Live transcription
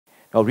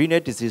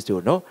renal disease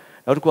တို့နော်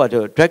နောက်တစ်ခုက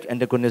drug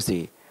antagonist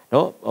တွေ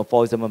နော် for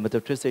example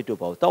methotrexate တို့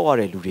ပေါ့တောက်ရ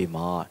တဲ့လူတွေ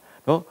မှာ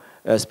နော်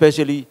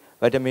especially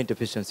vitamin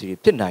deficiency တွေ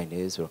ဖြစ်နိုင်တ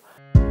ယ်ဆို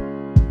တော့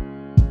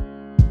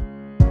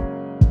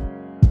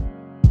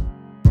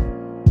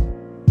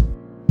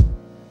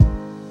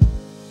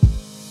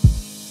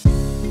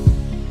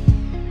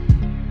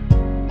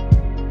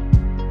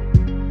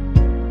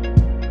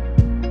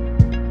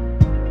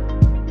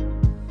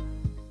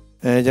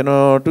ကျွန်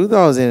တော်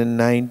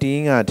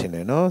2019ကထင်တ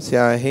ယ်နော်ဆ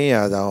ရာဟင်းရ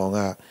ဆောင်က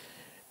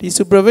ဒီ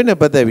Supravit နဲ့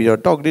ပတ်သက်ပြီး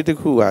တော့ talk လေးတစ်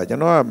ခုကကျွ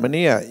န်တော်ကမ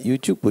နေ့က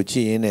YouTube ကိုကြ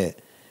ည့်ရင်းနဲ့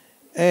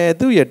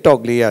သူ့ရဲ့ talk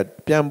လေးက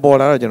ပြန်ပေါ်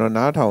လာတော့ကျွန်တော်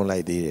နားထောင်လို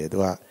က်သေးတယ်သူ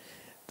က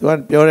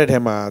ပြောတဲ့ထဲ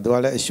မှာသူက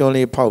လည်းအရှွန်း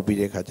လေးဖောက်ပြီး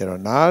တဲ့ခါကျ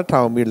တော့နား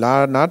ထောင်ပြီး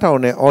နားထောင်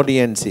တဲ့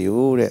audience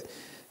ကိုတဲ့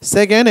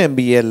second MB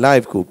ရဲ့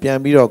live ကိုပြန်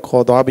ပြီးတော့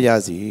ခေါ်သွားပါရ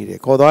စီတဲ့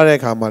ခေါ်သွားတဲ့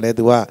အခါမှာလည်း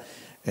သူက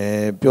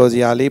ပျော်စ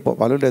ရာလေးပေါ့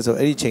ဘာလို့လဲဆို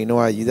အဲ့ဒီချိန်တော့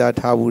ရည်စား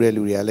ထားဘူးတဲ့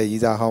လူတွေကလည်းရ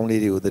ည်စားဟောင်း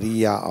လေးတွေကိုသတိ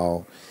ရအောင်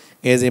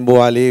ငယ်စဉ်ဘ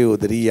ဝလေးကို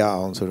သတိရ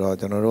အောင်ဆိုတော့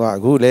ကျွန်တော်တို့ကအ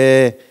ခုလ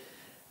ည်း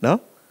နော်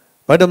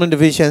vitamin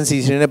deficiency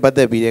နဲ့ပတ်သ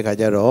က်ပြီးတဲ့ခါ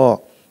ကျတော့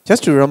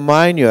just to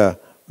remind your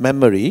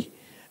memory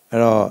အဲ့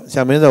တော့ဆ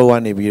ရာမင်းစောက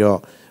နေပြီးတော့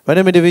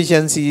vitamin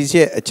deficiency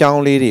ရဲ့အကြော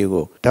င်းလေးတွေ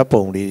ကိုဓာတ်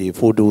ပုံလေးတွေ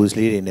photos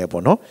လေးတွေနဲ့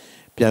ပေါ့နော်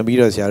ပြန်ပြီး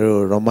တော့ဆရာတို့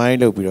remind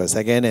လုပ်ပြီးတော့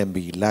second MB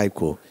live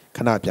ကိုခ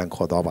ဏပြန်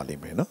ခေါ်သွားပါလိ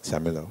မ့်မယ်နော်ဆရာ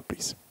မင်းစော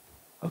please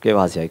ဟုတ်ကဲ့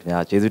ပါဆရာခင်ဗျာ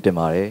ကျေးဇူးတင်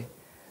ပါတယ်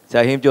ဆ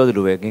ရာဟင်းပြောသ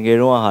လိုပဲငငယ်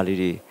တုန်းကဟာလေး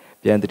တွေ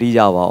ပြန်သတိရ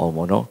ပါအောင်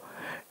ပေါ့နော်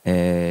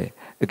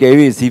အကယ်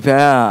၍ဇီဖ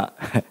န်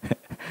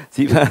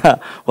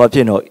ဟောဖြ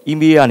စ်တော့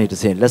email ကနေတစ်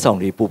ဆင့်လက်ဆောင်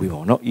လေးပို့ပေးပါ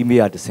ဦးနော် email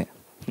ကတစ်ဆင့်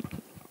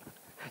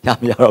ရ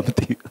မရတော့မ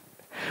သိဘူး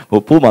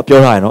ဟိုပို့မှာပြော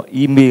ထားရနော်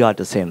email က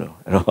တစ်ဆင့်လို့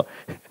အဲ့တော့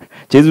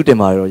ကျေးဇူးတင်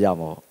ပါတယ်တော့ရ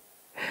မှာပေါ့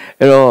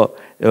အဲ့တော့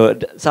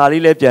စာ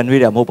လေးလည်းပြန်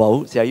နှွေးတယ်မဟုတ်ပါ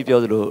ဘူးဆရာကြီးပြော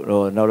သလို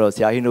နောက်တော့ဆ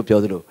ရာဟင်းတို့ပြော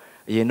သလို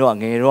အရင်တော့င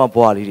ငယ်တုန်းက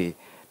ဘွားလေးတွေ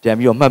ပြန်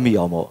ပြီးတော့မှတ်မိ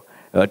အောင်ပေါ့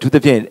အထူးသ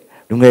ဖြင့်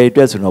လူငယ်တွေအ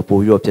တွက်ဆိုတော့ပို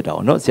ပြီးတော့ဖြစ်တာ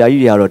ပေါ့နော်ဆရာ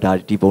ကြီးတွေကတော့ဒါ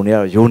ဒီပုံတွေက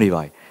တော့ရိုးနေ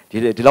ပါပြီ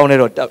ဒီလောက်နဲ့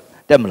တော့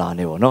တက်မလာ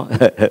နဲ့ပေါ့နော်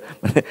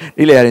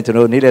နေ့လည်ရင်ကျွန်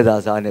တော်နေ့လည်စာ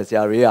စားနေဆ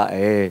ရာတွေက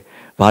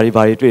ဘာ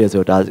တွေတွေ့ရ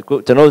ဆိုတော့ဒါ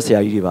ကျွန်တော်ဆရာ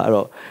ကြီးတွေပါအဲ့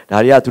တော့ဒါ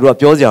တွေကသူတို့က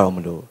ပြောစရာတော့မ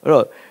လိုအဲ့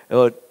တော့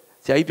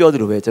ဆရာကြီးပြောသ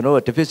လိုပဲကျွန်တော်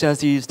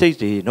deficiency state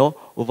တွေနော်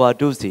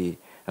overdose တွေ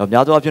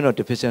များသောအားဖြင့်တော့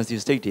deficiency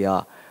state တွေက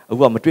အခု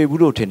ကမတွေ့ဘူး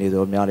လို့ထင်နေဆို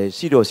တော့များလဲ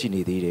ရှိတော့ရှိ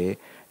နေသေးတယ်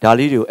ဒါ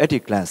လေးတွေကို at a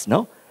glance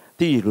နော်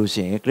သိရလို့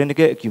ရှိရင်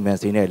clinical acumen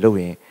တွေနဲ့လုပ်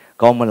ရင်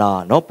ကောင်းမလား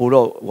เนาะပို့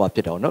တော့ဟိုဖြ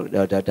စ်တော့เนาะ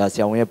ဒါဆ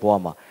ရာဝန်ရဲ့ဘဝ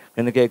မှာ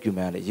clinical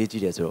acumen ကလည်းအရေး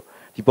ကြီးတယ်ဆိုတော့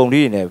ဒီပုံ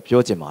လေးတွေနဲ့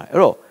ပြောချင်ပါတယ်အဲ့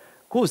တော့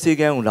ကိုယ်ဆေး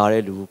ကန်းကိုလာ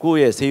တဲ့လူကို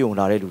ယ့်ရဲ့ဆေးရုံ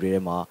လာတဲ့လူတွေ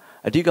ထဲမှာ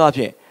အဓိကအ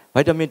ဖြစ်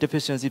vitamin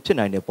deficiency ဖြစ်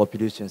နိုင်တဲ့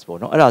populations ပေါ့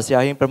เนาะအဲ့ဒါဆရာ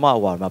ဟင်းပထမ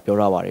အဝါမှာပြော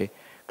ထားပါတယ်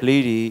က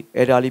လေးတွေ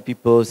elderly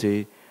people တွေ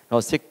เนา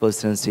ะ sick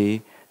persons တွေ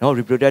เนาะ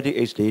reproductive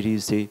age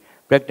ladies တွေ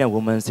pregnant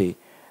women တွေ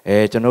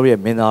ကျွန်တော်ရဲ့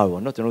မင်းသားတွေ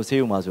ပေါ့เนาะကျွန်တော်ဆေး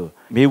ရုံမှာဆို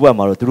မေးဝက်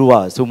မှာတော့သူတို့က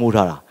စိုးမိုး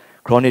ထားတာ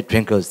chronic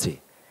drinkers တွေ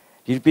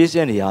ဒီ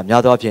patient တွေက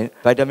များသောအားဖြင့်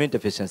vitamin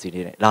deficiency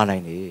တွေနဲ့လာနို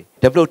င်တယ်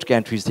developed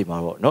countries တွေမှာ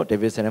တော့เนาะ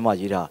Deficiency ထဲမှာ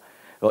ရေးတာ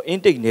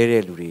intake နေ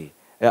တဲ့လူတွေ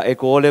အဲ့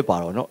alcohol လည်းပါ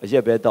တော့เนาะအရ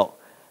က်ပဲတောက်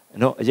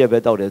เนาะအရက်ပဲ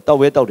တောက်တယ်တော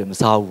က်တယ်မ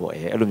စားဘူးပေါ့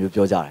အဲ့လိုမျိုး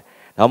ပြောကြတယ်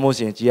ဒါမှမဟုတ်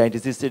ရှင် GI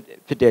disease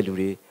ဖြစ်တဲ့လူ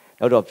တွေ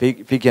နောက်တော့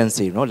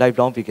vacancy เนาะ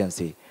lifelong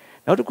vacancy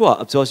နောက်တစ်ခုက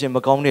absorption မ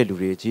ကောင်းတဲ့လူ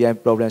တွေ GI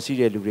problem ရှိ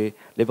တဲ့လူတွေ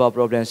liver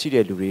problem ရှိ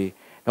တဲ့လူတွေ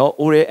เนาะ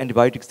oral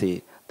antibiotics တွေ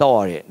တောက်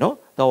ရတဲ့เนาะ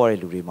တောက်ရတဲ့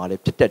လူတွေမှာလ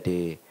ည်းဖြစ်တတ်တ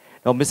ယ်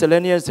เนาะ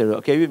miscellaneous ဆိုတော့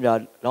အကယ်၍များ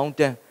long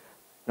term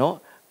เนาะ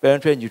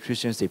parenteral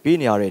nutrition တွေပေး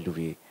နေရတဲ့လူ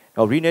တွေ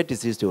နောက် renal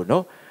disease တို့เนา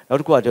ะနောက်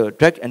တစ်ခုက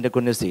drug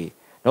antagonist တွေ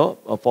เนาะ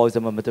for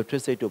example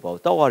methotrexate တို့ပေါ့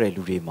တောက်ရတဲ့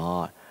လူတွေမှာ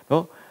เนา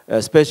ะ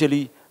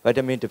especially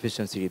vitamin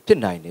deficiency တွေဖြစ်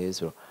နိုင်တယ်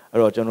ဆိုတော့အဲ့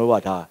တော့ကျွန်တော်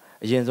တို့ကဒါ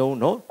အရင်ဆုံး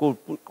เนาะကို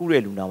ကု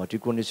တဲ့လူနာမှာဒီ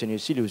condition တွေ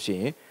ရှိလို့ရှိ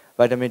ရင်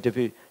vitamin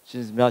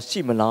deficiency များရှိ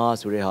မလား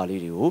ဆိုတဲ့ဟာ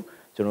လေးတွေကို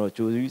ကျွန်တော်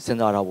ကြိုးပြီးစဉ်း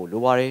စားထားဖို့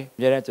လိုပါတယ်အ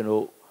များနဲ့ကျွန်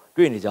တော်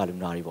တွေ့နေကြလူ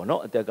နာတွေပေါ့เนาะ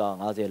အသက်က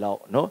50လောက်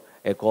เนาะ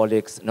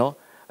alcoholics เนาะ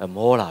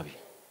မောလာပြီ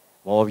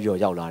မောပြီးတော့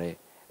ရောက်လာတယ်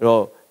အဲ့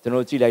တော့ကျွန်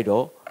တော်ကြည့်လိုက်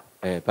တော့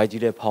ဘိုက်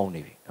ကြီးလည်းဖောင်း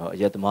နေပြီเนาะအ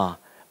ရက်သမား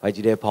ဘိုက်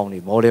ကြီးလည်းဖောင်းနေ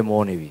မောလည်း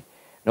မောနေပြီ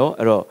เนาะ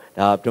အဲ့တော့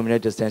ဒါ abdominal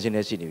distension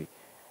နဲ့ရှိနေပြီ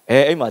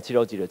အဲ့မှာခြေ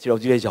ထောက်ကြည့်တော့ခြေထော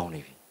က်ကြီးလည်းရောင်နေ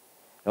ပြီ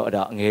เนาะအဲ့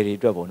ဒါအငယ်တွေ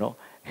အတွက်ပေါ့เนาะ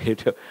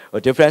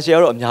differential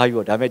ကတော့အများကြီး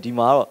ပေါ့ဒါပေမဲ့ဒီ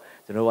မှာတော့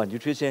ကျွန်တော်က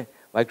nutrition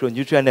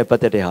micronutrient နဲ့ပတ်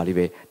သက်တဲ့ဟာလေး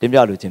ပဲတင်ပြ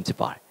လိုခြင်းဖြစ်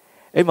ပါတယ်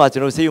အဲ့မှာကျွ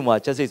န်တော်ဆေးရုံမှာ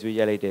ချက်စိတ်ဆွေး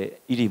ရိုက်လိုက်တဲ့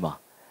ED မှာ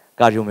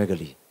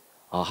cardiomegaly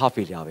heart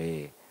failure ပဲ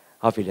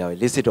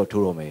လက်စစ်တော့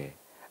ထိုးတော့မယ်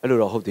အဲ့လို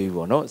တော့ဟုတ်သေးဘူး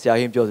ပေါ့เนาะဆရာ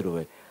ဟင်းပြောသလို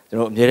ပဲကျွန်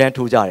တော်အများတန်း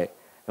ထိုးကြတယ်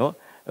เนาะ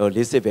လ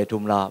က်စစ်ပဲ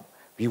ထိုးမလား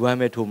B1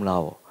 ပဲထိုးမ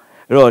လားပေါ့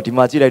အဲ့တော့ဒီ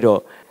မှာကြည့်လိုက်တော့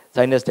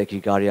sinus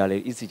tachycardia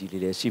လေး ECG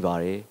လေးလည်းရှိပါ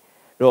တယ်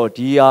အဲ့တော့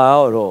ဒီဟာ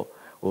ကတော့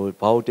ဟို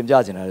ဘာလို့တင်ပြ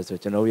ချင်တာလဲဆို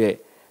ကျွန်တော်ရဲ့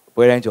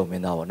ပွဲတိုင်းကြော်မ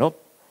င်းသားပေါ့เนาะ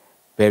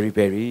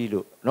beriberi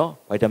လို့เนาะ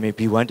vitamin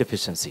B1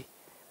 deficiency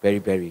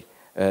beriberi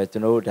ကျွ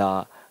န်တော်တို့ဒါ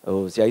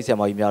ဟိုဆရာကြီးဆရာ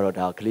မကြီးများတော့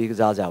ဒါကလေးက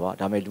စားကြပါ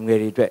ဒါပေမဲ့လူငယ်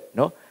တွေအတွက်เ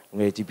นาะလူ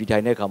ငယ် GP ထို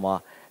င်တဲ့အခါမှာ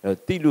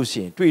တိလို့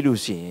ရှိရင်တွေ့လို့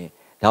ရှိရင်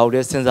ဒါကိုလ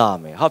ည်းစဉ်းစားရ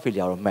မယ် heart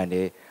failure တော့မှန်တ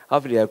ယ်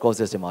heart failure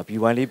causes မှာ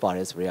B1 လေးပါတ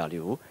ယ်ဆိုတဲ့အရာ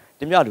လေးကို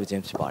တင်ပြလိုခြ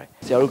င်းဖြစ်ပါတယ်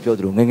ဆရာတို့ပြောသ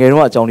လိုငယ်ငယ်တု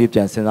န်းကအကြောင်းလေးပြ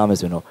န်စဉ်းစားမယ်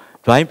ဆိုရင်တော့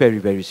dry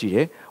beriberi ရှိတ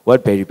ယ် wet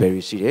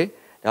beriberi ရှိတယ်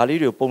ဒါလေး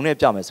တွေကိုပုံနဲ့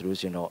ပြမယ်ဆိုလို့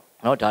ရှိရင်တော့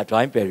เนาะဒါ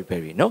dry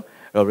beriberi เนาะ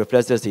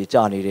reflexes တွေ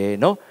ကြာနေတယ်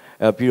เนาะ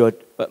ပြီးတော့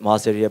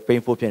muscle တွေ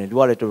painful ဖြစ်နေလူ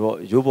ကလည်းတော်တော်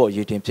ရိုးပေါ်ရ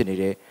ည်တင်ဖြစ်နေ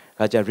တယ်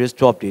ခါကျ wrist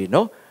drop တွေ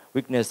နော်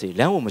weakness တွေ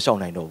လမ်းကိုမလျှောက်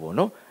နိုင်တော့ဘူး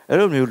နော်အဲ့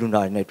လိုမျိုးလူ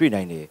နာတွေနဲ့တွေ့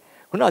နိုင်တယ်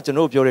ခုနကျွန်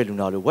တော်ပြောတဲ့လူ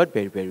နာလို wet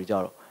beriberi ကြ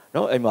တော့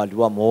နော်အဲ့မှာလူ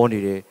ကမောနေ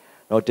တယ်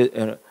နော်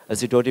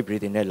acidotic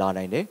breathing နဲ့လာ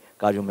နိုင်တယ်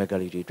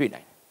cardiomegaly တွေတွေ့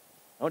နိုင်တယ်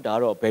နော်ဒါက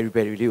တော့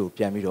beriberi လေးကို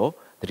ပြန်ပြီးတော့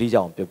သတိကြ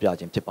အောင်ပြောပြ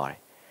ခြင်းဖြစ်ပါတယ်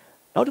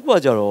နောက်တစ်ခုက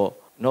ကြတော့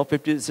နော်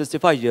50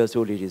 65 years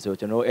old လေးတွေဆို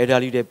ကျွန်တော်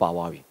elderly တွေပါ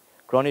သွားပြီ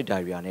chronic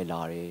diarrhea နဲ့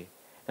လာတယ်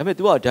ဒါပေမဲ့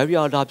तू က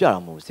diarrhea လာပြတာ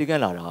မဟုတ်စေက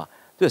န်းလာတာ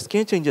သူ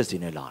skin changes တွေ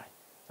နဲ့လာတယ်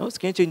နော်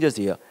skin changes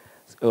တွေက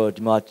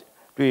ဒီမှာ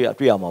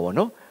တွေ့ရမှာပေါ့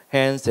နော်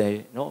hands တွေ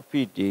နော်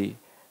feet တွေ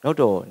နောက်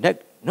တော့ neck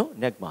နော်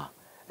neck မှာ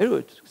အဲ့လို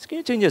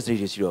skin changes တွေ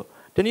ရှိတော့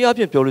တနည်းအား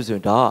ဖြင့်ပြောလို့ဆိုရ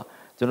င်ဒါက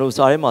ကျွန်တော်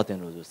စာထဲမှာသင်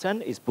လို့ဆို sun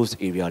exposed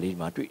area လေး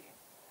မှာတွေ့တယ်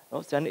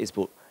နော် sun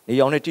exposed နေ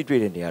ရောင်နဲ့ထိတွေ့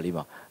တဲ့နေရာလေး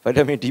မှာ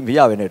vitamin D မရ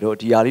ဘဲနဲ့တော့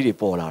ဒီဟာလေးတွေ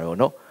ပေါ်လာတော့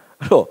နော်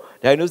အဲ့တော့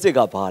diagnosis က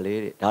ဘာလဲ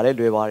တဲ့ဒါလည်း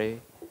လွယ်ပါတယ်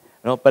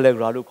နော်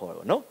pellegra လို့ခေါ်တ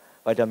ယ်နော်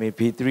vitamin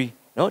B3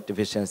 နော်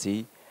deficiency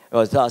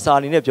စာ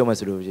အနေနဲ့ပြောမယ်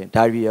ဆိုလို့ရှိရင်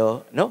diarrhea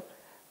နော်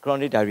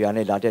chronic diarrhea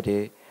နဲ့လာတတ်တ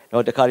ယ်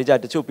နော်တခါတည်းကျ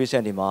တချို့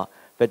patient တွေမှာ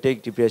fatigue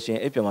depression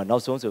အဲ့ပြန်မှာနော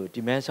က်ဆုံးဆို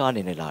dementia အ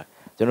နေနဲ့လာ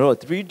ကျွန်တော်တို့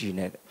 3D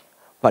နဲ့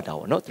ဖတ်တာ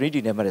ပေါ့နော် 3D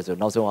နဲ့မှတ်တယ်ဆို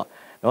နောက်ဆုံးက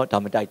နော်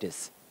dermatitis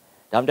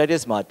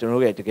မှာကျွန်တော်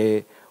တို့ရဲ့တကယ်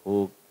ဟို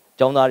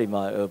ကျောင်းသားတွေ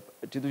မှာ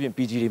အထူးသဖြင့်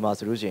PG တွေမှာ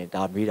ဆိုလို့ရှိရင်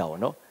ဒါမေးတာ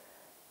ပေါ့နော်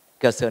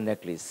castle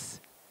necklace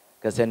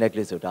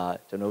ဆိုတာ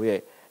ကျွန်တော်ရဲ့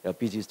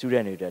PG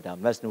student တွေတဲ့ဒါ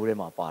mass no ထဲ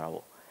မှာပါတာ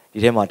ပေါ့ဒီ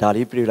ထဲမှာဒါ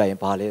လေးပြလိုက်ရင်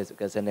ဘာလဲဆို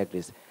castle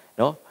necklace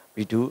နော်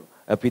B2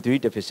 P3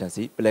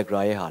 deficiency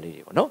pellegra ရဲ့ဟာလေး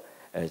တွေပေါ့နော်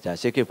အဲဒါ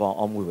shake it form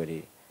အောင်းမှုပဲ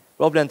လေး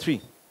problem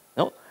 3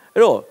နော်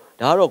အဲ့တော့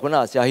ဒါကတော့ခုန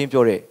ဆရာဟင်း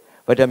ပြောတဲ့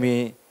vitamin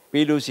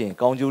ပေးလို့ရှိရင်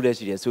ကောင်းကျိုးလည်း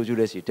ရှိတယ်ဆိုးကျိုး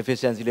လည်းရှိတယ်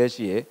deficiency လည်း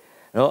ရှိတယ်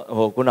နော်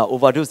ဟိုခုန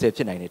overdose ဖြ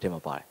စ်နိုင်တဲ့အထက်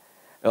မှာပါတယ်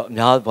အဲ့အ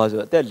များဘာဆို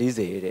အသက်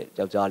40တဲ့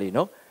ယောက်ျားလေး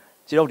နော်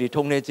ခြေထောက်တွေ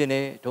ထုံနေခြင်း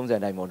နဲ့ထုံးစံ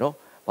တိုင်းပေါ့နော်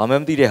ဘာမှ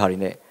မသိတဲ့ဟာတွေ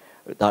နဲ့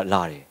ဒါ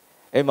လာတယ်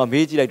အဲ့မှာ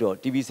မေးကြည့်လိုက်တော့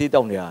TB ဆေး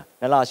တောက်နေတာ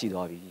2လရှိ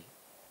သွားပြီ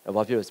အဲ့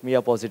ဘာဖြစ်လို့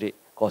smear positive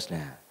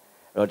coslan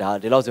အဲ့တော့ဒါ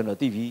ဒီလောက်ဆိုတော့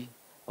သိပြီ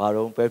ဘာ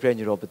တော့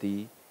peripheralneuropathy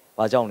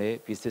ဘာကြောင့်လဲ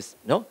B6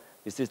 နော်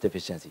B6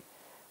 deficiency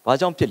ဘာ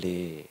ကြောင့်ဖြစ်လဲ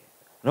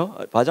နော်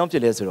ဘာကြောင့်ဖြ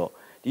စ်လဲဆိုတော့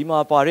ဒီမှာ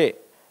ပါတဲ့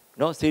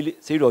နော်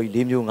ဆေးတော်ကြီး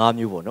4မျိုး5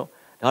မျိုးပေါ့နော်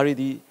ဒါတွေ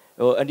ဒီ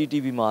ဟို anti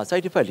TB မှာ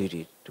side effect လေး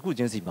တွေတစ်ခု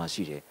ချင်းစီမှာ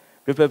ရှိတယ်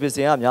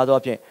rifampicin ကများသော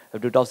အားဖြင့်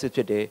hepatotoxic ဖြ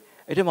စ်တယ်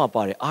အဲ့ဒီမှာ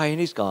ပါတယ်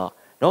INH က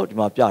နော်ဒီ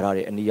မှာပြထား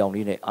တဲ့အနီရောင်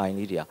လေးနဲ့ IN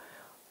လေးတွေက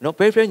နော်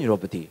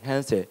peripheralneuropathy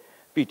hands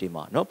ပိတွေ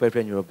မှာနော်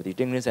peripheralneuropathy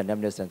tingling and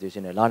numbness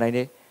sensation နဲ့လာနိုင်တ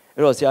ယ်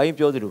အဲ့တော့ဆရာကြီး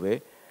ပြောသလိုပဲ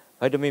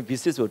vitamin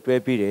B6 ကိုတွဲ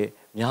ပေးတယ်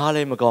များလ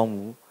ည်းမကောင်း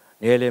ဘူး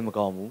နည်းလည်းမ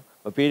ကောင်းဘူး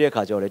မပေးတဲ့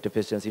ခါကျတော့လည်း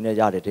deficiency နဲ့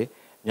ရတယ်တဲ့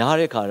များ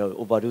တဲ့ခါတော့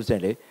overdose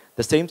နဲ့လေ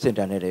the same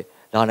symptom နဲ့လေ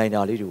လာနိုင်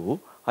တာလေးတွေကို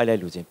highlight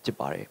လုပ်ခြင်းဖြစ်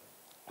ပါတယ်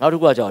နောက်တ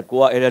စ်ခုကကျတော့ကို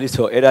က elderly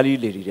ဆို elderly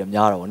lady တွေ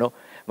များတာပေါ့နော်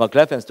မ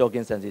glove and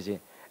stocking sensation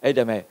အဲ့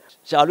ဒါမဲ့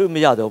ရှာလို့မ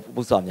ရတော့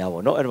ပုစာများ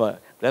ပေါ့နော်အဲ့ဒါမှ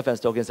glove and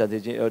stocking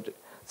sensation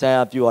ဆန်ရ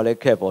ပြူရလဲ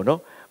ခက်ပေါ့နော်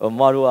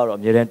မတို့ကတော့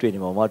အများတန်းတွေ့နေ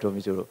မှာမတို့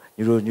မျိုးဆိုတော့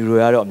ညူရို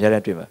ရတော့အများတ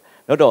န်းတွေ့မှာ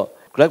နောက်တော့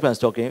glove and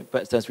stocking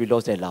sensory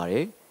loss နဲ့လာတ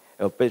ယ်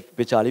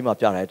picture လေးမှာ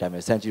ပြထားတဲ့အတိုင်းပဲ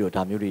စမ်းကြည့်တော့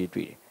ဒါမျိုးတွေ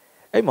တွေ့တယ်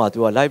အဲ့မှာသူ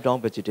က life long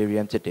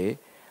vegetarian ဖြစ်တယ်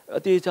အ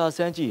သေးချာစ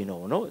မ်းကြည့်ရင်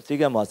တော့နော်စေ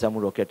ကမှာစမ်းမှု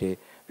တော့ခက်တယ်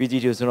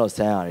PGT ဆိုတော့စ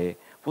မ်းရတယ်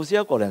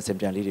fosia colon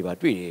symptom လေးတွေပါ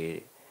တွေ့တယ်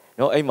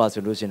နော်အဲ့မှာ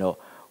ဆိုလို့ရှိရင်တော့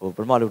ဟိုပ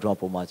ထမလို့တော့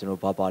ပုံမှာကျွန်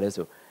တော်ဘာပါလဲ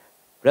ဆို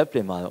red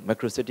flame မှာ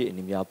macrocytic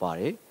anemia ပါ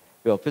တယ်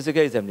ပြီးတော့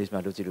physical examination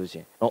မှာလုပ်ကြည့်လို့ရှိ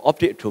ရင်နော်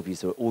optic atrophy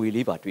ဆို OA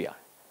လေးပါတွေ့ရတယ်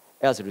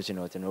အဲ့ဒါဆိုလို့ရှိရင်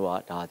တော့ကျွန်တော်က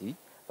ဒါဒီ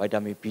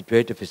vitamin B12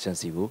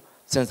 deficiency ကို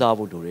စဉ်းစား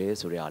ဖို့လိုတယ်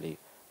ဆိုတဲ့အားလေး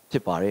ဖြ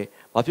စ်ပါတယ်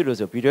ဘာဖြစ်လို့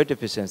ဆို B12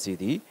 deficiency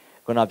ဒီ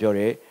ခုနပြော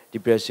တဲ့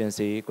depression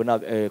စီခုန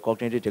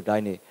cognitive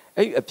decline နေ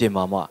အဲ့အပြင်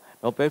မှာ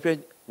နော် peripheral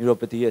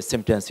neuropathy ရဲ့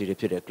symptoms တွေ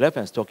ဖြစ်တဲ့ glove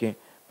and stocking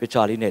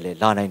picture လေးနဲ့လည်း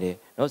လာနိုင်တယ်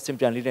နော်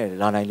symptom လေးနဲ့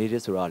လာနိုင်လေးတွေ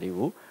ဆိုတာလေး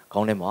ကိုခေါ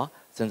င်းထဲမှာ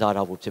စဉ်းစား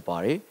ထားဖို့ဖြစ်ပါ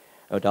တယ်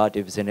ဒါ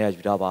deficiency နဲ့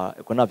ယူထားပါ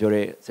ခုနပြော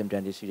တဲ့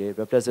symptom တွေရှိတယ်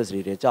reflexes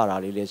တွေလည်းကြာတာ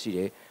လေးလည်းရှိတ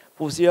ယ်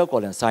posterior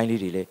colon sign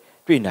လေးတွေလည်း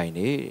တွေ့နိုင်တ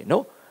ယ်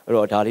နော်အဲ့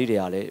တော့ဒါလေးတွေ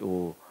ကလည်းဟို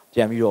ပြ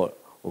န်ပြီးတော့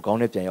ဟိုခေါင်း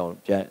ထဲပြန်ရောက်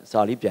ပြန်စာ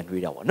လေးပြန်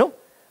တွေးတာပေါ့နော်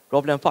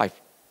problem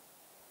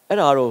 5အဲ့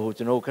ဒါကတော့ဟို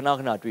ကျွန်တော်ခ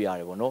ဏတွေ့ရ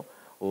တယ်ပေါ့နော်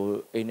ဟို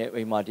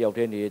အိမ်မှာတယောက်တ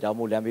ည်းနေဒါ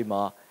မှမဟုတ်လမ်းဘေး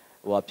မှာ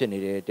ဟိုဖြစ်နေ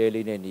တယ်တဲ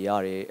လေးနဲ့နေရ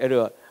တယ်အဲ့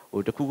တော့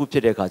ဟိုတခုခုဖြ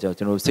စ်တဲ့အခါကျတော့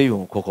ကျွန်တော်ဆေး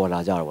ရုံခေါ်လာ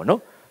ကြတာပေါ့နော်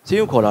ဆေး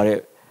ရုံခေါ်လာတဲ့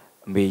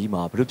အမေကြီး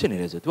မှာဘယ်လိုဖြစ်နေ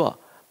လဲဆိုတော့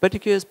သူက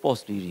pedicle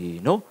sports လေးတွေ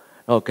နော်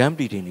gum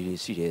bleeding တွေ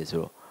ရှိတယ်ဆို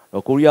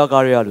တော့ကိုရီးယား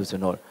ကားရလို့ဆို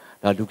တော့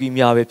ဒါလူကီး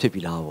များပဲဖြစ်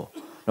ပြီလားပေါ့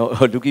နော်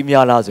လူကီး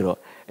များလားဆိုတော့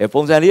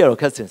ပုံစံလေးကတော့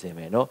ခက်ဆင်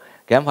ပဲနော်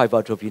gum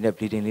hypertrophy နဲ့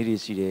bleeding လေးတွေ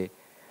ရှိတယ်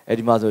အဲ့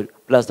ဒီမှာဆို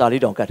plaster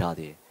လေးတောင်ကတ်ထား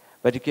သေးတယ်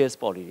pedicle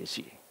spot လေးတွေ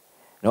ရှိတယ်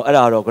နော်အဲ့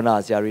ဒါကတော့ခုန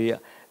ဆရာကြီး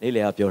နေ့လ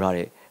ည်ကပြောထားတ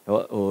ယ်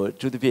နော်ဟို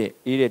သူသဖြင့်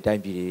အေးတဲ့တို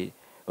င်းပြည်တွေ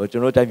ဟိုကျွ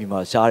န်တော်တိုင်းပြည်မှာ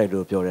ရှားတယ်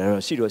လို့ပြောတယ်အဲ့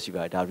တော့ရှိ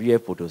ပါတယ်ဒါ real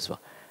photos ပါ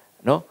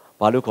နော်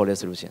ဘာလို့ခေါ်လဲ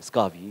ဆိုလို့ရှိရင်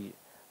scurvy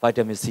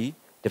vitamin C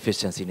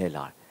deficiency နဲ့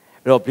လာတယ်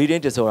အဲ့တော့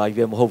bleeding disorder ကြီး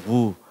ပဲမဟုတ်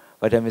ဘူး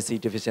vitamin C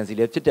deficiency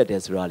လည်းဖြစ်တတ်တ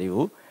ယ်ဆိုတာလေး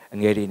ကိုအ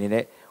ငယ်တွေအနေ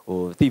နဲ့ဟို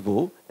သိ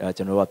ဖို့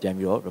ကျွန်တော်တို့ကပြန်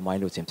ပြီးတော့ remind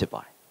လုပ်ခြင်းဖြစ်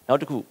ပါတယ်နောက်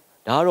တစ်ခု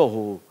ဒါကတော့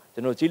ဟိုကျွ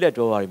န်တော်ကြီးလက်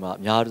တော်တွေမှာ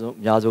အ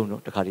များဆုံး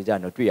နော်တစ်ခါတည်းကြာ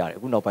တော့တွေ့ရတယ်အ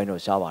ခုနောက်ပိုင်း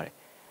တော့ရှားပါတယ်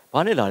ဘာ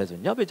နဲ့လာလဲဆို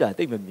ညဘက်ကျရင်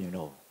တိတ်မမြင်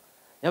တော့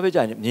ညဘက်ကျ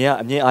ရင်မြင်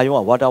အမြင်အာရုံ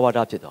က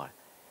water ဖြစ်သွားတယ်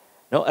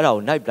နော်အဲ့ဒါ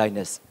ကို night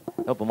blindness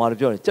နော်ဗမာလို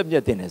ပြောရင်ကြက်မြ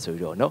က်တင်တယ်ဆို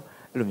ပြီးတော့နော်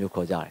အဲ့လိုမျိုး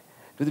ခေါ်ကြတယ်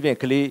သူ သူတို့ပြင်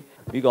ကလေး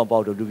မိကောင်ပေါ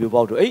က်တို့လူပြို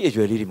ပေါက်တို့အဲ့အ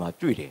ရွယ်လေးတွေမှာ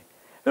တွေ့တယ်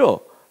အဲ့တော့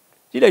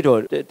ကြည့်လိုက်တော့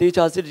တေ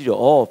ချာစစ်ကြည့်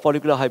တော့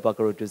follicular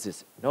hyperkeratosis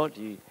နော်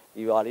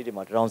ဒီဟာလေးတွေ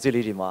မှာတောင်စစ်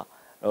လေးတွေမှာ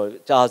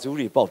ကြာစူး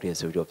တွေပေါက်တယ်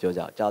ဆိုပြီးတော့ပြော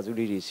ကြကြာစူး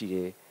လေးတွေရှိတ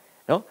ယ်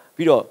နော်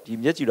ပြီးတော့ဒီ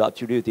မျက်ကြည်လွှာအ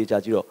ဖြူလေးကိုတေချာ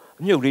ကြည့်တော့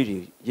အမြုပ်လေးတွေ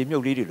ရေမြု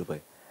ပ်လေးတွေလိုပဲ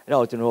အဲ့ဒါ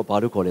ကိုကျွန်တော်ဘာ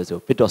လို့ခေါ်လဲဆို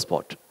pit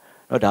spot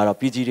နော်ဒါကတော့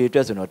PG တွေအတွ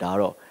က်ဆိုတော့ဒါက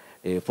တော့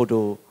photo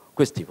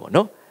quiz တွေပေါ့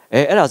နော်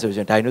အဲ့ဒါဆိုရ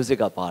င် diagnosis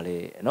ကပါလေ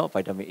နော်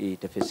vitamin A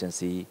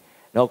deficiency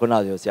နော်ခုန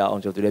ကဆရာအော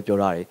င်ကျော်သူလည်းပြော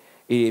ထားတယ်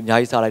အေးအများ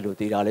ကြီးစားလိုက်လို့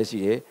တေတာလည်းရှိ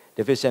တယ်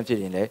deficient ဖြစ်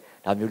ရင်လည်း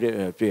ဒါမျိုးတွေ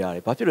တွေ့ရတ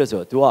ယ်ဘာဖြစ်လဲဆို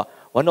တော့ तू က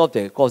one of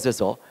the causes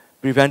of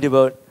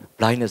preventable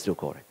blindness လို့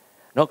ခေါ်တယ်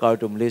နော်ကာရို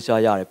တိုမလေး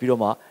ရှားရတယ်ပြီး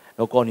တော့မှ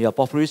နော် cornea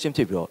perforation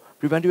ဖြစ်ပြီးတော့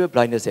preventable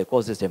blindness ရဲ့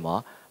causes တွေမှာ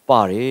ပါ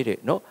တယ်တဲ့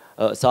နော်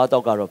အစားအသော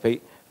က်ကတော့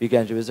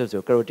vegan juices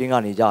ဆို carotene က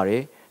နေကြတ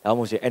ယ်ဒါမှမ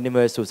ဟုတ်ရှင်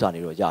animal source ကနေ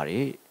တော့ရတ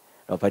ယ်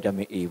နော်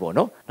vitamin A ပေါ့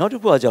နော်နောက်တ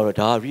စ်ခုကကြတော့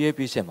ဒါ real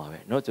patient မှာပဲ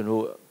နော်ကျွန်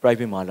တော်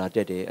private မှာလာတ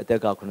က်တယ်အသက်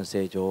က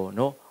80ကျော်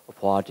နော်အ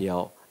ဖွားတယော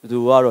က်သူ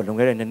ကတော့လွန်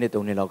ခဲ့တဲ့2နှစ်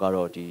3နှစ်လောက်က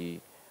တော့ဒီ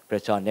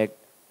pressure neck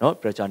နော်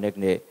pressure neck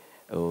နဲ့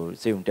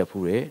စေုံတက်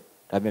ဖူးတယ်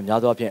ဒါပေမဲ့များ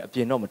သောအားဖြင့်အပြ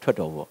င်တော့မထွက်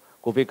တော့ဘူးပေါ့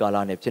ကိုဗစ်ကာလ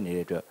နဲ့ဖြစ်နေ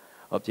တဲ့အတွက်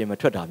အပြင်မ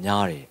ထွက်တာ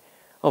များတယ်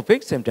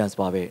big symptoms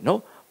ပါပဲနော်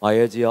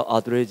myalgia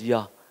arthralgia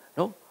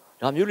နော်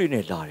ဒါမျိုးတွေ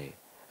နဲ့လာတယ်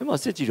အဲ့မှာ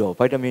စစ်ကြည့်တော့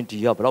vitamin D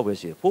ကဘယ်လောက်ပဲ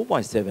ရှိတယ်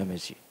 4.7 ပဲ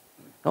ရှိ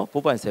နော်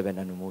 4.7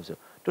 nanomoles ဆို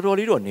တော်တော်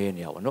လေးတော့နည်း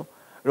နေရပါတော့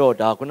အဲ့တော့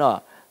ဒါခုန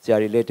ဆရာ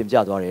တွေလည်းတင်ပြ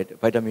သွားတယ်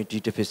vitamin D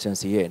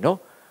deficiency ရဲ့နော်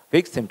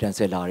big symptoms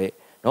ဆက်လာတဲ့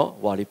နော်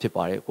ဟွာလေးဖြစ်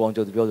ပါတယ်ကိုအောင်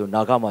ကျော်သူပြောဆို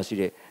နာဂမှာရှိ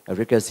တဲ့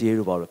rickets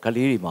တို့ပါတော့က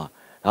လေးတွေမှာ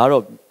ဒါက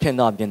တော့ထင်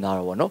သာမြင်သာ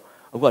တော့ဗောနော်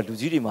အခုကလူ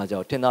ကြီးတွေမှာကျ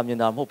တော့ထင်သာမြင်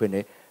သာမဟုတ်ဘဲ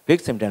နဲ့ big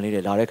symptom လေး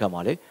တွေလာတဲ့ခါ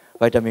မှာလေ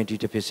vitamin D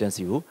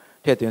deficiency ကို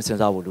ထည့်သွင်းစဉ်း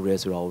စားဖို့လိုရဲ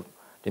ဆိုတာကို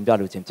တင်ပြ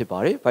လို့ခြင်းဖြစ်ပါ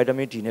တယ်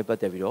vitamin D နဲ့ပတ်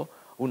သက်ပြီးတော့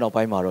အခုနောက်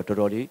ပိုင်းမှာတော့တော်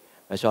တော်လေး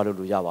မရှာ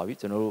လို့ရပါပြီ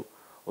ကျွန်တော်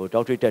တို့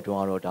doctorate တက်တွန်း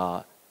ကတော့ဒါ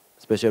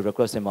special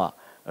request မှာ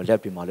lab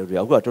တွေမှာလုပ်လို့ရ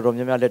အခုကတော်တော်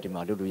များများ lab တွေ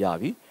မှာလုပ်လို့ရ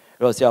ပြီ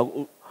အဲ့တော့ဆရာ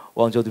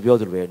အောင်ကျော်သူပြော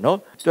သလိုပဲနော်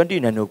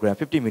20 nanogram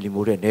 50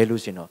 millimole တဲ့နဲ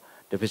လို့ရှင်တော့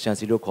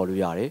deficiency လို့ခေါ်လို့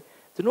ရတယ်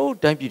ကျွန်တော်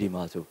တိုင်းပြည်တွေ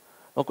မှာဆို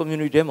နော်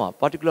community ထဲမှာ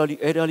particularly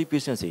elderly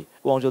patients တွေ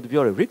ကိုအောင်ကျော်သူ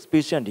ပြောတယ် risk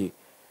patient တွေ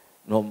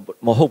နော်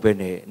မဟုတ်ပဲ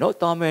နဲ့နော်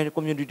တာမန်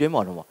community ထဲ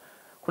မှာတော့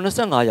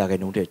85ရာခို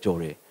င်နှုန်းတည်းကျော်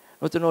တယ်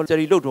နော်ကျွန်တော်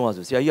study လုပ်တော့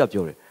ဆိုဆရာကြီးက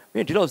ပြောတယ်မ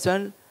င်းဒီလောက်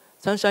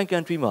sunshine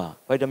country မှာ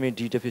vitamin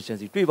D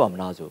deficiency တွေ့ပါမ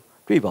လားဆို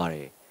တွေ့ပါတ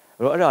ယ်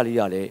အဲ့တော့အဲ့ဒါလေး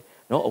ကလည်း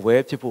နော်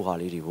aware ဖြစ်ဖို့ဟာ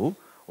လေးတွေ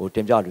ကိုတ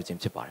င်ပြလိုခြင်း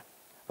ဖြစ်ပါတယ်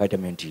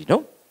vitamin D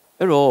နော်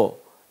အဲ့တော့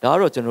ဒါက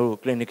တော့ကျွန်တော်တို့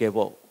clinical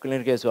ပေါ့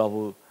clinical ဆိုတာ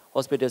ဟို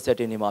hospital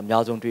setting တွေမှာအ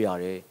များဆုံးတွေ့ရ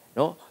တယ်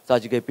နော်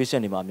surgical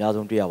patient တွေမှာအများ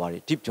ဆုံးတွေ့ရပါတ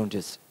ယ် deep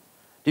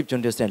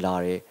jaundice နဲ့လာ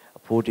တယ်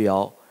အဖိုးတယော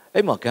က်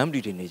အဲ့မှာ gum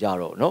bleeding တွေကြ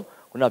တော့နော်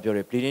ခုနပြော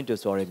တဲ့ bleeding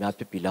disorder များ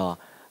ဖြစ်ပြီလား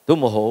သို့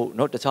မဟုတ်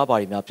နော်တခြားဘာ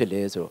တွေများဖြစ်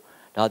လဲဆိုတော့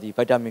ဒါဒီ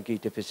vitamin K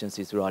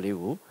deficiency ဆိုတာလေး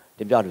ကိုတ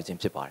င်ပြလိုခြင်း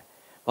ဖြစ်ပါတယ်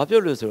ဘာဖြ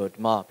စ်လို့လဲဆိုတော့ဒီ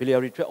မှာ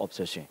biliary tract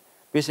obstruction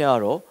patient က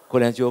တော့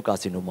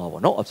cholangiocarcinoma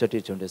ပေါ့နော်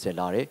obstructive jaundice နဲ့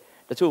လာတယ်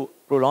တချို့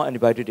prolonged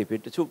antibiotic တွေ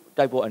တချို့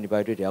type of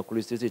antibiotic တွေက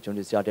cholestatic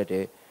jaundice ရတတ်တ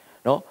ယ်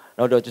နော်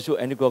နောက်တော့တချို့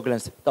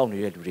anticoagulants တောက်နေ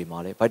တဲ့လူတွေမှာ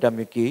လည်း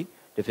vitamin K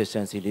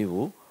deficiency လေး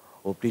ကို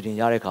bleeding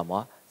ရတဲ့အခါမှာ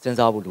စဉ်း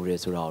စားဖို့လိုတယ်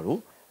ဆိုတာကို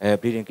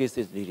bleeding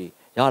cases လေးတွေ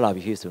ရလာ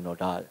ပြီဟေ့ဆိုတော့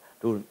ဒါ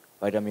တို့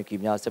vitamin K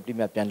များ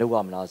supplement ပြန်လုပ်ရ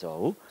မလားဆို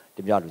တော့တ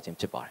င်ပြလိုခြင်း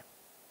ဖြစ်ပါတယ်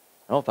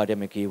နော်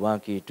vitamin K1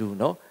 K2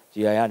 နော်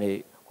GI ကနေ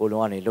ကို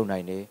လုံးကနေလုံနို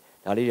င်တယ်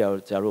ဒါလေးတွေ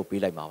ကျွန်တော်တို့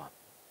ပေးလိုက်ပါ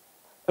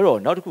အဲ့တော့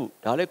နောက်တစ်ခု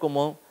ဒါလည်း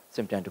common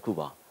symptom တစ်ခု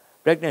ပါ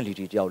pregnant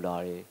lady တယောက်လာ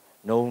တယ်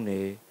နှုံးနေ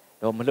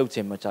တော့မလှုပ်ခြ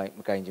င်းမ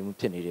ကင်ခြင်း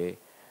ဖြစ်နေတယ်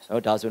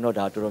နော်ဒါဆိုတော့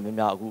ဒါတော်တော်များ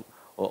များအခု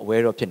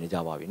aware တော့ဖြစ်နေကြ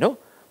ပါပြီနော်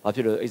ဘာဖြ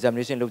စ်လို့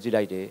examination လုပ်ကြည့်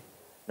လိုက်တယ်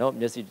နော်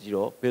မျက်စိကြည့်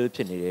တော့ pill ဖြ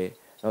စ်နေတယ်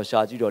နော်ရှာ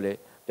ကြည့်တော့လေ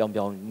ပြော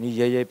င်နီး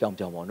ရဲပြောင်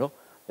ပေါ့နော်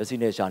မျက်စိ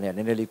နဲ့ရှာနေန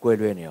ည်းနည်းလေးကွဲ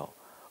လွဲနေအော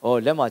င်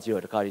လက်မှာကြည့်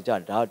တော့တခါကြီးကြာ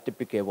ဒါ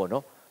typical ပေါ့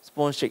နော်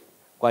sponge shape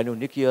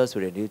guidonicea ဆို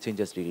တဲ့ nail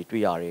changes တွေ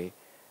တွေ့ရတယ်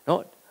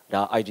နော်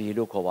ဒါ IDA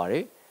လို့ခေါ်ပါတ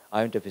ယ်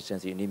iron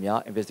deficiency အနေများ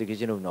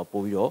investigation လုပ်တော့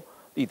ပို့ပြီးတော့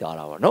သိတာ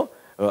ပါနော်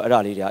အဲ့ဒါ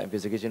လေးတွေက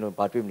investigation လုပ်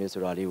ဘာတွေ့မလဲ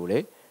ဆိုတာလေးကိုလ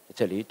ည်းတစ်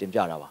ချက်လေးတင်ပြ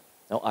တာပါ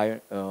နော်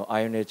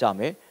iron နဲ့ကြ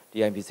မယ်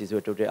TIBC ဆို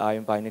total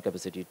iron binding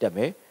capacity တက်မ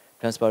ယ်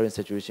transparent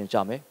saturation ကြ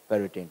မယ်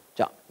ferritin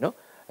ကြမယ်နော်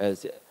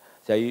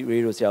ဆရာကြီးရေ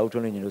တို့ဆရာဦးထွ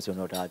န်းလင်းညီလို့ဆို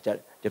တော့ဒါ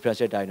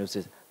differential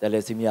diagnosis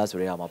thalassemia ဆို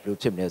တဲ့ဟာမှာဘယ်လို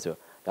ဖြစ်မလဲဆို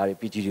ဒါတွေ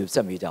PG တွေဆ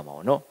က်မေးကြမှာ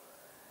ပေါ့နော်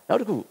နောက်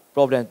တစ်ခု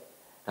problem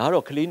ဒါက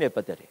တော့ကလေးနဲ့ပ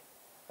တ်သက်တယ်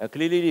က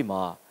လေးလေးတွေ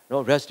မှာ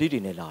နော် rash လေးတွေ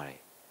နဲ့လာတယ်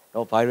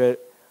နော်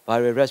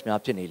viral rash များ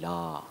ဖြစ်နေ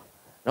လား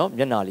နော်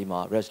မျက်နှာလေးမှာ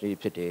rash လေး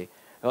ဖြစ်တယ်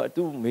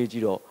သူ့မေးကြ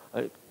ည့်တော့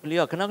ကလေး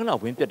ကခဏ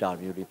ဝင်းပြတ်တာ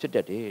မျိုးတွေဖြစ်တ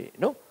တ်တယ်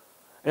နော်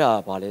အဲ့ဒါ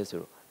ဘာလဲဆို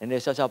တော့နည်းန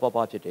ည်းရှား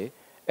ပါးဖြစ်တယ်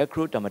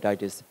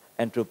acrodermatitis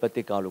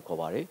enteropathica လို့ခေါ်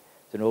ပါတယ်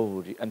ကျွန်တော်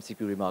တို့ဒီ MCQ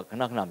တွေမှာခ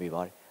ဏမေး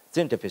ပါတယ်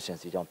zinc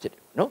deficiency ကြောင့်ဖြစ်တ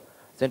ယ်နော်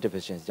zinc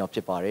deficiency ကြောင့်ဖြ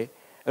စ်ပါတယ်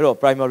အဲ့တော့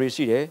primary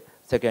ရှိတယ်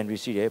secondary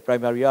ရှိတယ်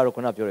primary ကတော့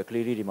ခုနပြောတဲ့က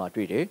လေးလေးတွေမှာ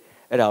တွေ့တယ်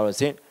အဲ့ဒါတော့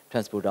zinc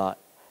transporter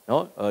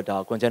နော်ဒါ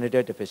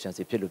congenital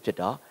deficiency ဖြစ်လို့ဖြစ်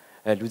တာ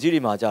လူကြီး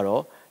တွေမှာကြ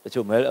တော့တ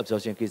ချို့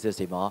malabsorption cases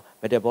တွေမှာ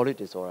metabolic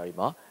disorder တွေ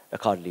မှာတ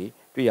စ်ခါတလေ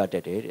တွေ့ရတ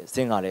တ်တယ်တဲ့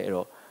zinc ကလည်းအဲ့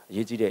တော့အ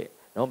ရေးကြီးတဲ့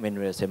နော်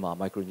mineral ဆင်းမှာ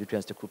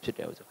micronutrients တစ်ခုဖြစ်တ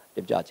ယ်ဆိုတ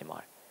င်ပြချင်ပါ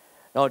တယ်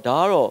နော်ဒါ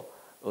ကတော့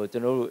ကျွ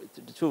န်တော်တို့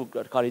တချို့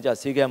တစ်ခါလေကြာ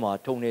ဆေးကမ်းမှာ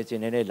ထုံနေခြ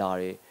င်းနဲ့လာ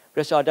တယ်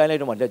pressure တိုင်းလို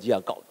က်တော့မှလက်ကြီးက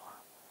ကောက်သွား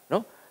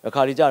နော် အ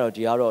ခါလေးကြတော့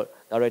ဒီကတော့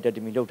director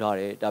timi လောက်ထား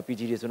တယ်ဒါ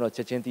PG တွေဆိုတော့ချ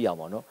က်ချင်းသိရ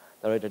မှာနော်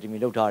director timi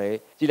လောက်ထားတယ်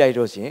ကြည့်လိုက်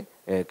တော့ရှင်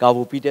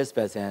carbopetus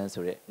spasm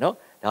ဆိုတဲ့နော်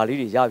ဒါလေး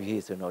တွေရပြီ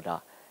ဆိုတော့ဒါ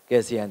က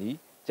ယ်ဆီယမ်ဒီ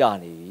ကျ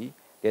နေပြီ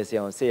ကယ်ဆီယ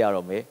မ်စစ်ရ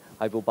တော့မယ်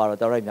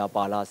hypoparathyroid များ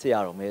ပါလားစစ်ရ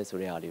တော့မယ်ဆို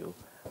တဲ့ဟာလေးကို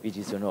PG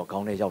ဆိုတော့ခေါ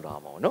င်းထဲရောက်လာ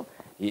မှာပေါ့နော်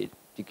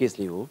ဒီ case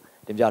လေးကို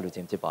တင်ပြလို့ခြ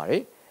င်းဖြစ်ပါတ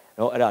ယ်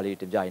နော်အဲ့ဒါလေး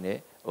တင်ပြရင်းနဲ့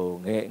ဟို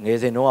ငယ်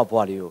စဉ်တော့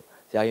ဘွားလေးကို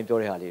ဆရာကြီးပြော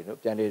တဲ့ဟာလေးနော်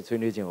ပြန်လေ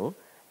ဆွေးနွေးခြင်းကို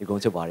ဒီကု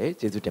န်းချုပ်ပါတယ်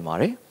ကျေးဇူးတင်ပါ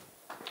တယ်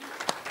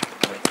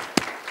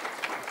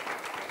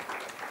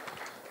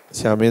ဆ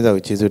ရာမင်းသား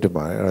ကိုကျေးဇူးတင်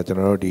ပါတယ်အဲ့တော့ကျွန်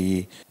တော်တို့ဒီ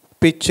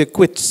picture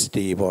quiz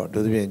တွေပေါ့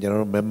တို့ပြင်ကျွန်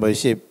တော်တို့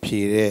membership ဖြ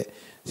ည့်တဲ့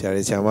ဆရာ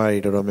တွေဆရာမတွေ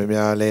တော်တော်များ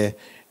များလဲ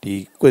ဒီ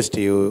quiz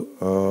တွေကို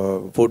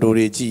photo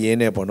တွေကြည့်ရင်း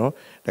နဲ့ပေါ့နော်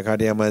တခါ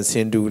တည်းမှစ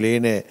င်တူ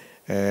လေးနဲ့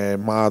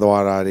မှား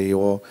သွားတာတွေ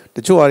ရောတ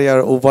ချို့ဟာတွေက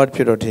တော့ overt ဖြ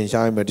စ်တော့ထင်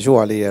ရှားမယ်တချို့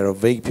ဟာလေးတွေကတော့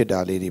vague ဖြစ်တာ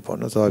လေးတွေပေါ့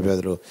နော်ဆိုတော့ပြော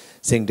သလို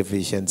sync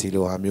deficiency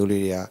လို့ဟာမျိုး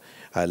လေးတွေက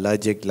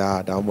logic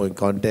လားတောင်းမွေ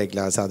contact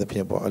လားစသဖြ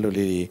င့်ပေါ့အဲ့လို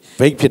လေးတွေ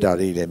vague ဖြစ်တာ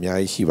လေးတွေလည်းအများ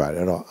ကြီးရှိပါတ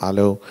ယ်အဲ့တော့အား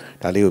လုံး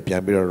ဒါလေးကိုပြ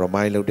န်ပြီးတော့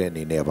remind လုပ်တဲ့အ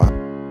နေနဲ့ပါ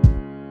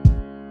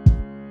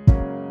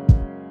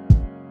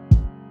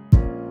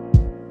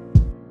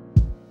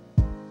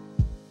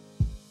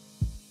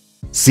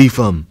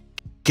Zifam,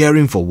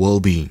 caring for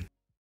well-being.